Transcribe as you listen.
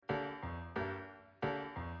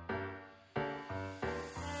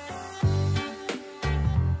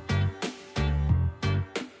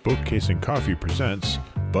Bookcase and Coffee presents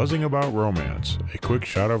Buzzing About Romance, a quick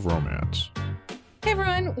shot of romance. Hey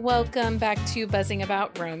everyone, welcome back to Buzzing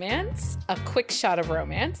About Romance, a quick shot of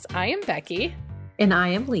romance. I am Becky. And I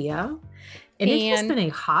am Leah. And it has been a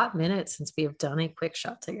hot minute since we have done a quick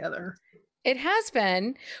shot together. It has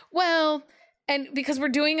been. Well, and because we're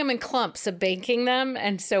doing them in clumps of baking them,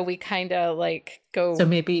 and so we kind of like go. So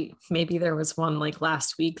maybe there was one like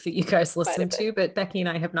last week that you guys listened to, but Becky and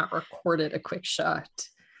I have not recorded a quick shot.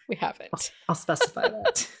 We haven't. I'll specify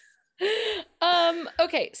that.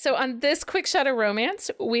 Okay, so on this quick shot of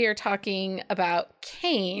romance, we are talking about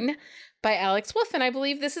Cain by Alex Wolff, and I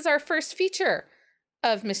believe this is our first feature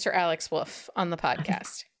of Mr. Alex Wolff on the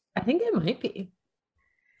podcast. I think it might be.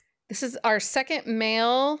 This is our second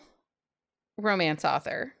male romance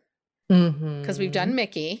author because we've done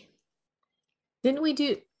Mickey. Didn't we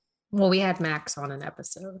do? Well, we had Max on an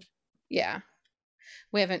episode. Yeah,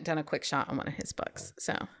 we haven't done a quick shot on one of his books,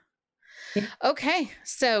 so. Yeah. Okay,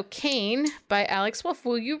 so Cain by Alex Wolff.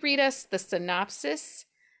 Will you read us the synopsis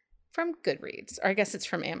from Goodreads? Or I guess it's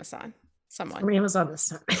from Amazon. Someone. From Amazon this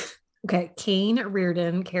time. Okay. Cain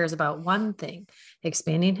Reardon cares about one thing,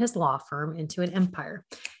 expanding his law firm into an empire.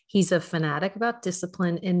 He's a fanatic about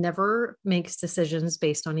discipline and never makes decisions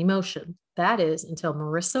based on emotion. That is until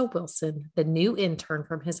Marissa Wilson, the new intern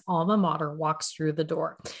from his alma mater, walks through the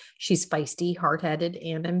door. She's feisty, hard-headed,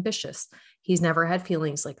 and ambitious. He's never had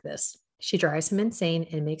feelings like this. She drives him insane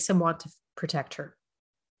and makes him want to protect her.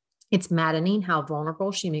 It's maddening how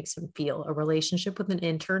vulnerable she makes him feel. A relationship with an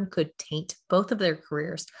intern could taint both of their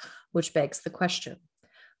careers, which begs the question,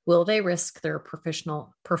 will they risk their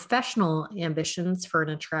professional ambitions for an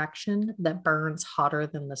attraction that burns hotter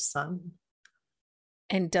than the sun?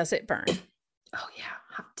 And does it burn? Oh, yeah.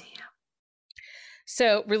 Hot damn.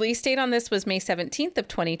 So release date on this was May 17th of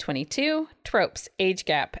 2022. Tropes, age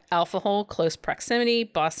gap, alpha hole, close proximity,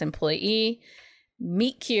 boss employee,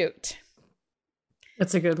 meet cute.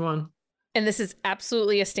 That's a good one. And this is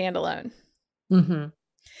absolutely a standalone. Mm-hmm.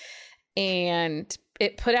 And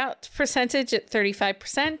it put out percentage at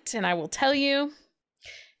 35%. And I will tell you,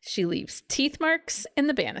 she leaves teeth marks in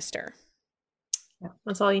the banister. Yeah,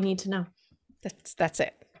 that's all you need to know. That's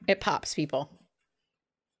it. It pops, people.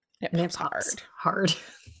 It pops hard.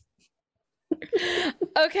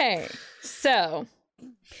 Okay, so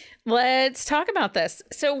let's talk about this.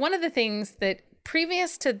 So one of the things that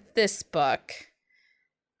previous to this book,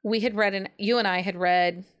 we had read, and you and I had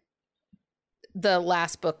read the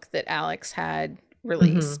last book that Alex had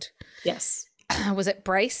released. Mm-hmm. Yes. Was it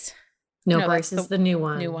Bryce? No, Bryce is the new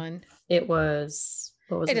one. New one. It was.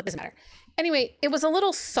 What was it? It doesn't matter. Anyway, it was a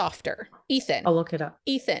little softer. Ethan. I'll look it up.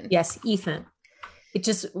 Ethan. Yes, Ethan. It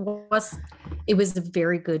was a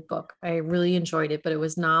very good book. I really enjoyed it, but it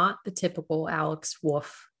was not the typical Alex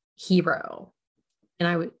Wolff hero.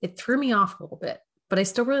 And it threw me off a little bit, but I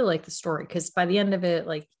still really liked the story because by the end of it,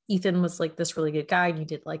 like Ethan was like this really good guy and you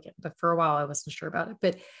did like it, but for a while I wasn't sure about it.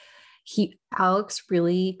 But Alex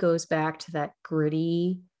really goes back to that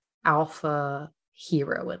gritty alpha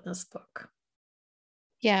hero in this book.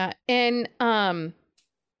 Yeah. And,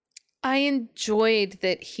 I enjoyed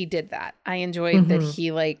that he did that. I enjoyed that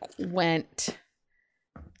he like went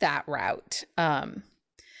that route.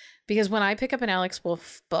 Because when I pick up an Alex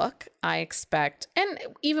Wolff book, I expect, and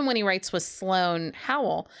even when he writes with Sloane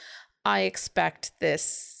Howell, I expect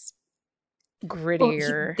this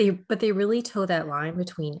grittier. But they really toe that line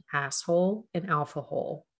between asshole and alpha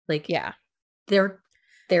hole. Like, yeah, they're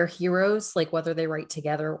heroes, like whether they write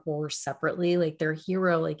together or separately, like their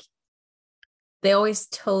hero, like they always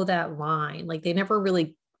toe that line. Like they never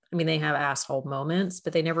really, I mean, they have asshole moments,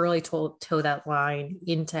 but they never really toe that line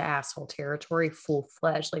into asshole territory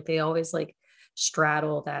full-fledged. Like they always like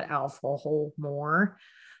straddle that alpha hole more.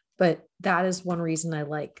 But that is one reason I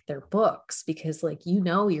like their books because like,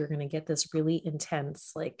 you're going to get this really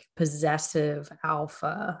intense, like possessive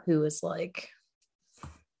alpha who is like,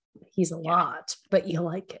 he's a lot, but you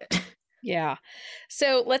like it. Yeah.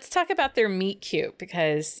 So let's talk about their meet cute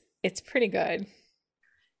because it's pretty good.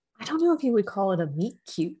 I don't know if you would call it a meet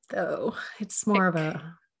cute though. It's more of a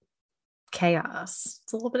chaos.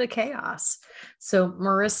 It's a little bit of chaos. So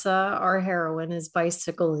Marissa, our heroine, is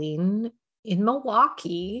bicycling in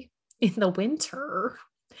Milwaukee in the winter.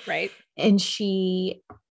 Right. And she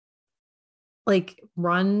like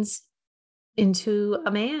runs into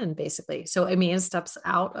a man basically. So a man steps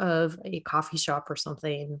out of a coffee shop or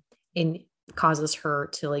something and causes her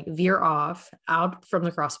to like veer off out from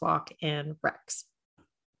the crosswalk and wrecks.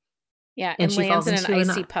 Yeah, and she lands in an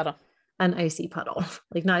icy puddle. An icy puddle.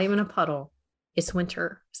 Like not even a puddle. It's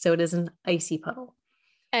winter, so it is an icy puddle.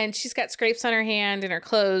 And she's got scrapes on her hand and her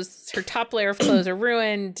clothes, her top layer of clothes are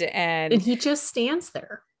ruined. And he just stands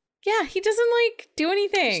there. Yeah, he doesn't like do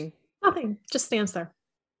anything. Nothing. Just stands there.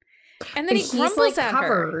 And then he grumbles at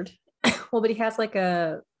her. Well, but he has like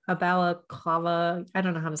a balaclava. I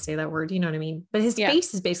don't know how to say that word. You know what I mean? But his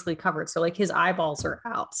face is basically covered. So like his eyeballs are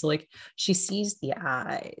out. So like she sees the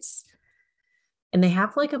eyes. And they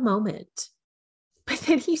have like a moment. But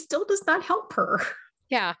then he still does not help her.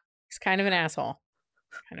 Yeah. He's kind of an asshole.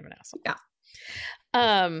 Yeah.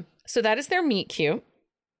 So that is their meet cute.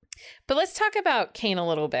 But let's talk about Kane a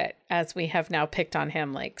little bit, as we have now picked on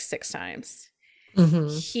him like 6 times. Mm-hmm.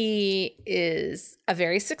 He is a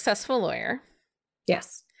very successful lawyer.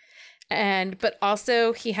 Yes. But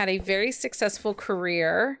also he had a very successful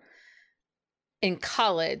career in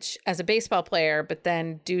college as a baseball player, but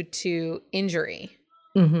then due to injury,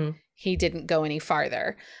 he didn't go any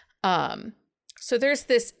farther. So there's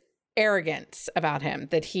this arrogance about him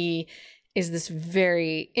that he is this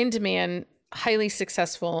very in-demand, highly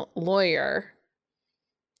successful lawyer,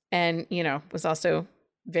 and, you know, was also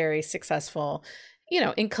very successful, you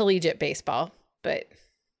know, in collegiate baseball, but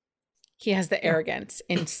he has the arrogance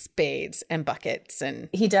in spades and buckets. And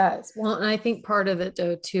he does. Well, and I think part of it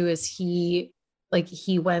though too is he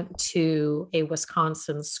went to a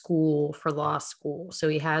Wisconsin school for law school. So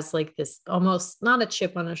he has like this almost not a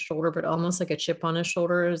chip on his shoulder, but almost like a chip on his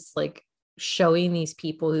shoulder is like showing these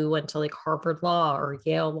people who went to like Harvard Law or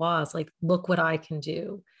Yale Law is like, look what I can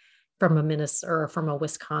do from a Minnesota or from a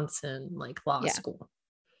Wisconsin like law school.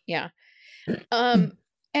 Yeah.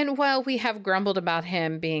 And while we have grumbled about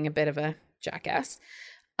him being a bit of a jackass,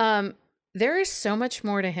 there is so much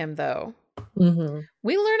more to him though. Mm-hmm.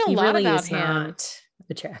 We learn a lot really about is him. Not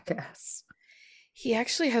a jackass. He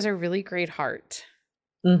actually has a really great heart.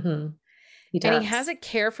 Mm-hmm. He does. And he has a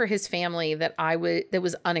care for his family that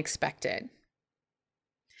was unexpected,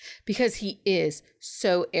 because he is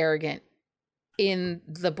so arrogant in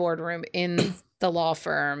the boardroom, in the law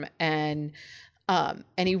firm, and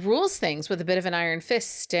he rules things with a bit of an iron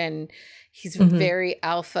fist, and he's very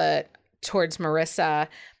alpha towards Marissa.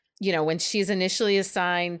 You know, when she's initially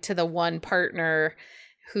assigned to the one partner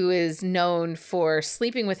who is known for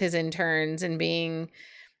sleeping with his interns and being,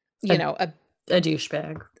 you know, a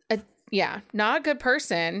douchebag. Not a good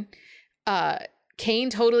person. Kane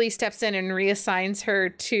totally steps in and reassigns her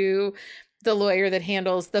to the lawyer that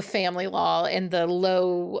handles the family law and the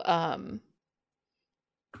low,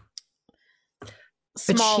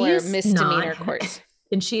 smaller misdemeanor courts.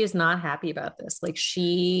 And she is not happy about this. Like,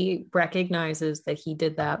 she recognizes that he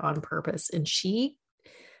did that on purpose, and she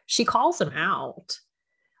calls him out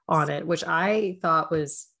on it, which I thought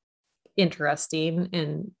was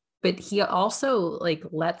interesting. But he also like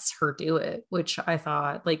lets her do it, which I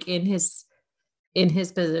thought, like, in his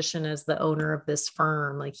position as the owner of this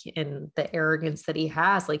firm, like, in the arrogance that he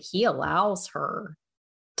has, like, he allows her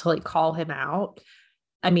to like call him out.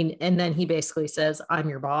 I mean, and then he basically says, I'm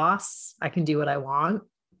your boss. I can do what I want.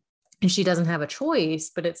 And she doesn't have a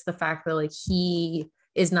choice, but it's the fact that like he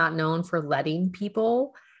is not known for letting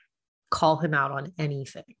people call him out on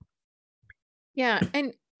anything. Yeah.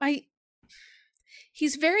 And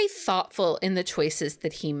he's very thoughtful in the choices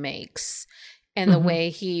that he makes and the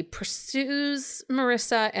way he pursues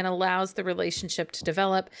Marissa and allows the relationship to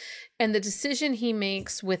develop, and the decision he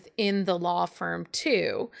makes within the law firm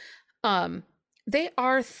too. They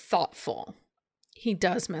are thoughtful. He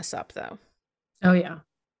does mess up though. Oh yeah.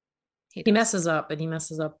 He messes up, and he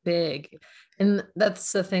messes up big. And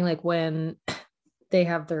that's the thing, like when they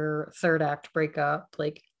have their third act breakup,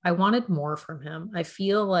 like I wanted more from him. I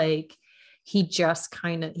feel like he just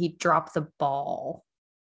he dropped the ball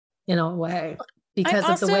in a way because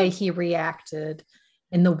of the way he reacted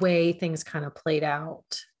and the way things kind of played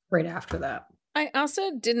out right after that. I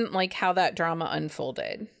also didn't like how that drama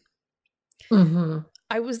unfolded.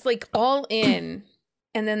 I was like all in,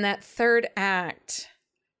 and then that third act,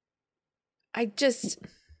 it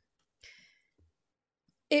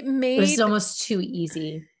was almost too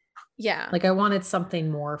easy. Yeah. Like I wanted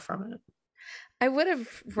something more from it. I would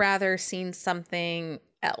have rather seen something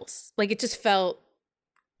else. Like it just felt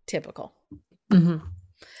typical. Well,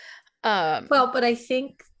 but I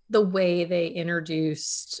think the way they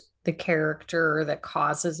introduced the character that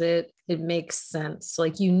causes it makes sense.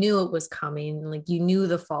 Like you knew it was coming, like you knew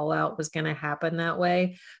the fallout was going to happen that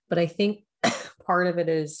way. But I think part of it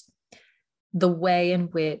is the way in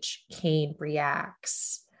which Kane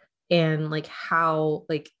reacts and like how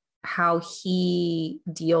he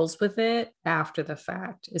deals with it after the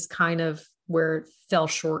fact is kind of where it fell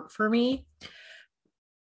short for me,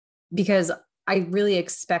 because I really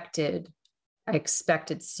expected I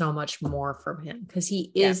expected so much more from him because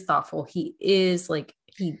he is thoughtful. He is like,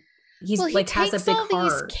 he's like has a big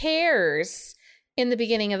heart. These cares in the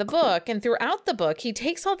beginning of the book and throughout the book. He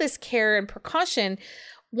takes all this care and precaution.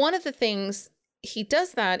 One of the things he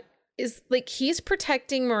does that is like he's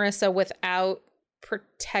protecting Marissa without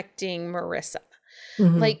protecting Marissa.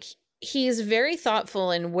 Mm-hmm. Like he's very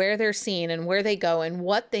thoughtful in where they're seen and where they go and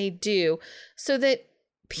what they do so that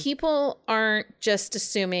people aren't just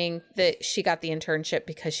assuming that she got the internship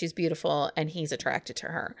because she's beautiful and he's attracted to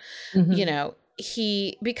her. Mm-hmm. You know,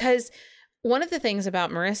 because one of the things about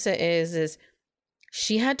Marissa is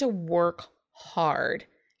she had to work hard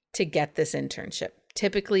to get this internship.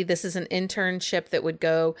 Typically, this is an internship that would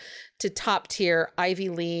go to top tier Ivy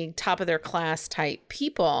League, top of their class type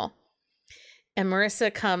people. And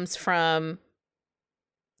Marissa comes from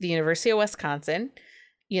the University of Wisconsin,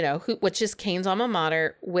 you know, which is Kane's alma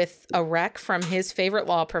mater, with a rec from his favorite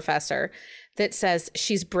law professor that says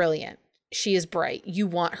she's brilliant. She is bright. You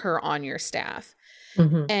want her on your staff.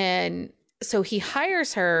 Mm-hmm. And so he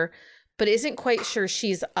hires her, but isn't quite sure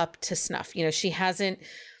she's up to snuff. You know, she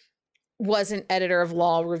wasn't editor of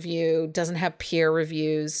Law Review, doesn't have peer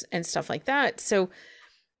reviews and stuff like that. So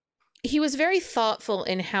he was very thoughtful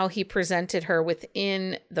in how he presented her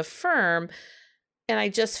within the firm. And I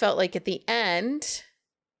just felt like at the end,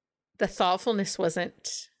 the thoughtfulness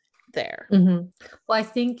wasn't there. Mm-hmm. Well, I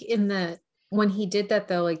think when he did that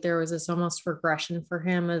though, like there was this almost regression for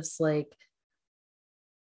him as like,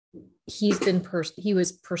 he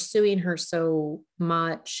was pursuing her so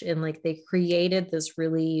much and like they created this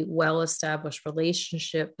really well-established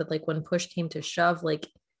relationship. But like when push came to shove, like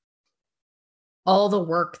all the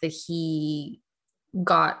work that he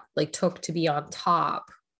took to be on top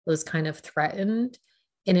was kind of threatened.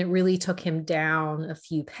 And it really took him down a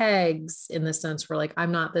few pegs in the sense where like,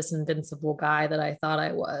 I'm not this invincible guy that I thought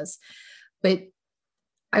I was, but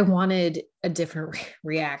I wanted a different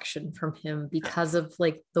reaction from him because of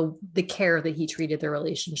like the care that he treated their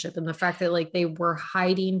relationship and the fact that like they were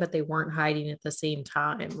hiding, but they weren't hiding at the same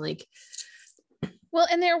time. Like, well,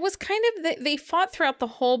 and there was kind of, they fought throughout the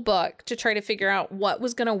whole book to try to figure out what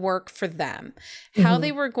was going to work for them, how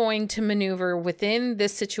they were going to maneuver within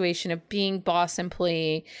this situation of being boss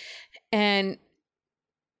employee and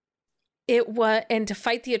to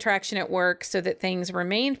fight the attraction at work so that things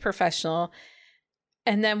remained professional.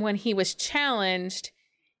 And then when he was challenged,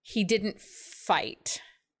 he didn't fight.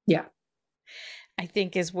 Yeah. I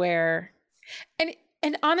think is where,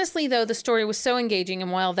 and honestly, though, the story was so engaging.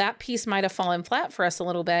 And while that piece might have fallen flat for us a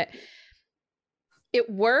little bit, it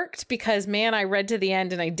worked because, man, I read to the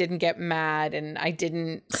end and I didn't get mad and I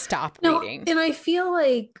didn't stop reading. And I feel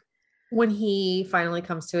like when he finally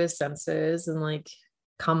comes to his senses and like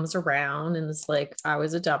comes around and is like, I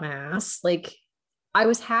was a dumbass, like I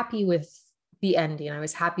was happy with the ending. I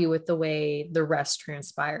was happy with the way the rest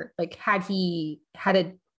transpired. Like had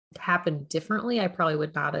it happened differently, I probably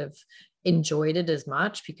would not have enjoyed it as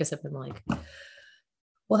much because I've been like,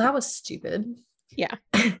 well, that was stupid. Yeah.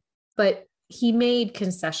 But he made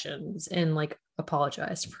concessions and like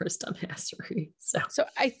apologized for his dumbassery. So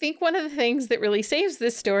I think one of the things that really saves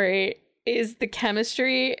this story is the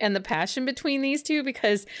chemistry and the passion between these two,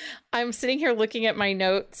 because I'm sitting here looking at my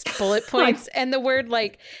notes, bullet points, and the word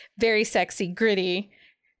like very sexy, gritty,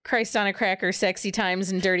 Christ on a cracker, sexy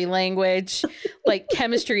times and dirty language, like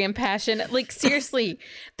chemistry and passion. Like seriously,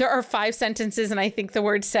 there are 5 sentences and I think the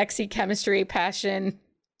word sexy, chemistry, passion,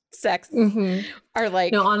 sex are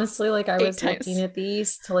like, no, honestly, like I was times. looking at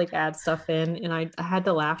these to like add stuff in and I had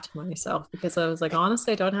to laugh to myself because I was like,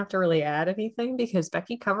 honestly, I don't have to really add anything because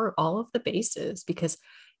Becky covered all of the bases, because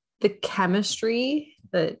the chemistry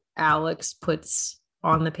that Alex puts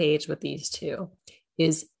on the page with these two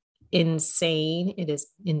is insane. It is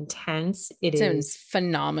intense. It is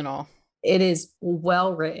phenomenal. It is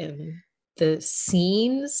well written. The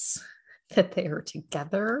scenes that they are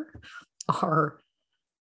together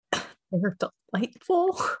they're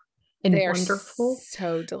delightful and wonderful.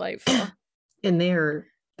 So delightful. And they're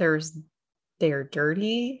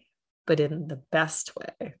dirty, but in the best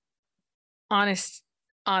way. Honest.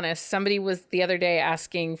 Somebody was the other day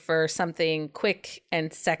asking for something quick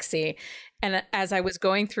and sexy. And as I was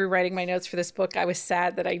going through writing my notes for this book, I was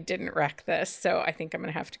sad that I didn't wreck this. So I think I'm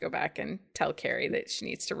going to have to go back and tell Carrie that she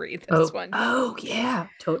needs to read this one. Oh, yeah,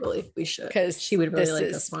 totally. We should. Because she would really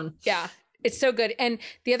like this one. Yeah. It's so good. And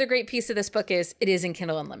the other great piece of this book is it is in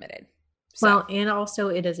Kindle Unlimited. So. Well, and also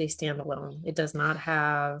it is a standalone. It does not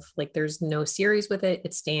have like, there's no series with it.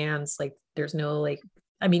 It stands like, there's no like,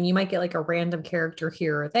 I mean, you might get like a random character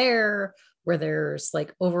here or there where there's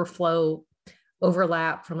like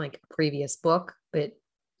overlap from like a previous book, but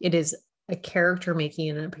it is a character making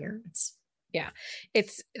an appearance. Yeah.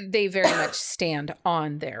 They very much stand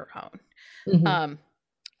on their own. Mm-hmm.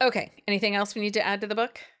 Okay. Anything else we need to add to the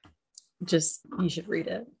book? Just, you should read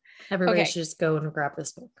it. Everybody should just go and grab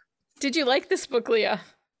this book. Did you like this book, Leah?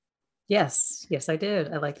 Yes, I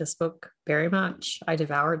did. I like this book very much. I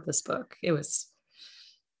devoured this book. It was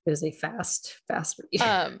a fast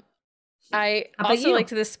read. I also liked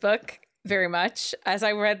this book very much. As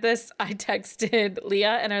I read this, I texted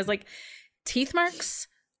Leah and I was like, teeth marks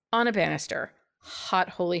on a banister. Hot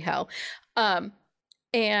holy hell.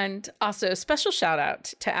 And also special shout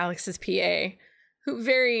out to Alex's PA, who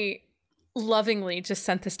very lovingly just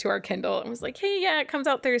sent this to our Kindle and was like, hey, yeah, it comes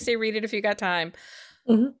out Thursday. Read it if you got time.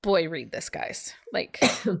 Mm-hmm. Boy, read this, guys. Like,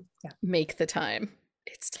 make the time.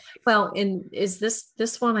 It's delightful. Well, and is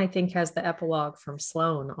this one I think has the epilogue from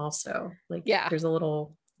Sloan also. Like, there's a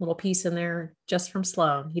little piece in there just from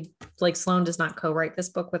Sloan. Sloan does not co-write this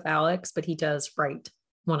book with Alex, but he does write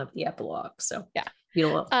one of the epilogues. So you get a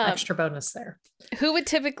little extra bonus there. Who would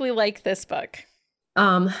typically like this book?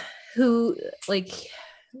 Who like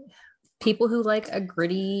people who like a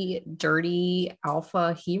gritty, dirty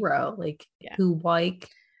alpha hero, who like,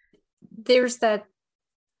 there's that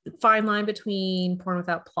fine line between porn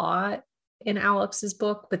without plot in Alex's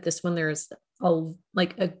book, but this one there's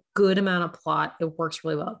a good amount of plot. It works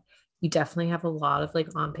really well. You definitely have a lot of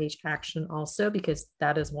on-page action also, because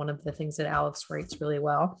that is one of the things that Alex writes really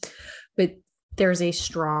well. But there's a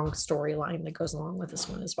strong storyline that goes along with this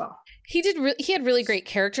one as well. He had really great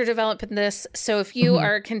character development in this. So if you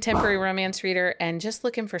are a contemporary romance reader and just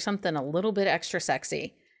looking for something a little bit extra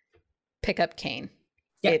sexy, pick up Kane.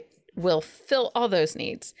 Yeah. It will fill all those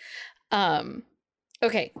needs.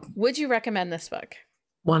 Okay. Would you recommend this book?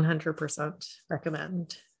 100%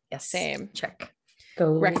 recommend. Yes. Same. Check.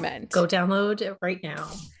 Go recommend. Go download it right now.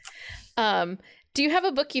 Do you have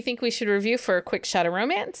a book you think we should review for a quick shot of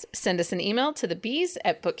romance? Send us an email to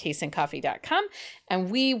thebees@bookcaseandcoffee.com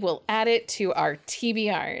and we will add it to our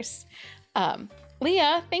TBRs.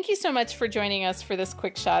 Leah, thank you so much for joining us for this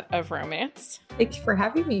quick shot of romance. Thank you for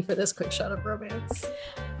having me for this quick shot of romance.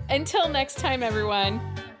 Until next time, everyone.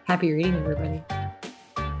 Happy reading, everybody.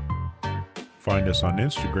 Find us on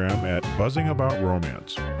Instagram at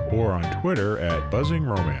buzzingaboutromance or on Twitter at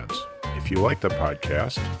buzzingromance. If you like the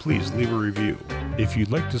podcast, please leave a review. If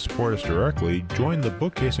you'd like to support us directly, join the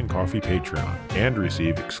Bookcase and Coffee Patreon and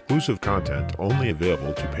receive exclusive content only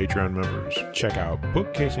available to Patreon members. Check out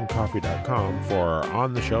bookcaseandcoffee.com for our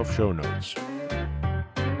on-the-shelf show notes.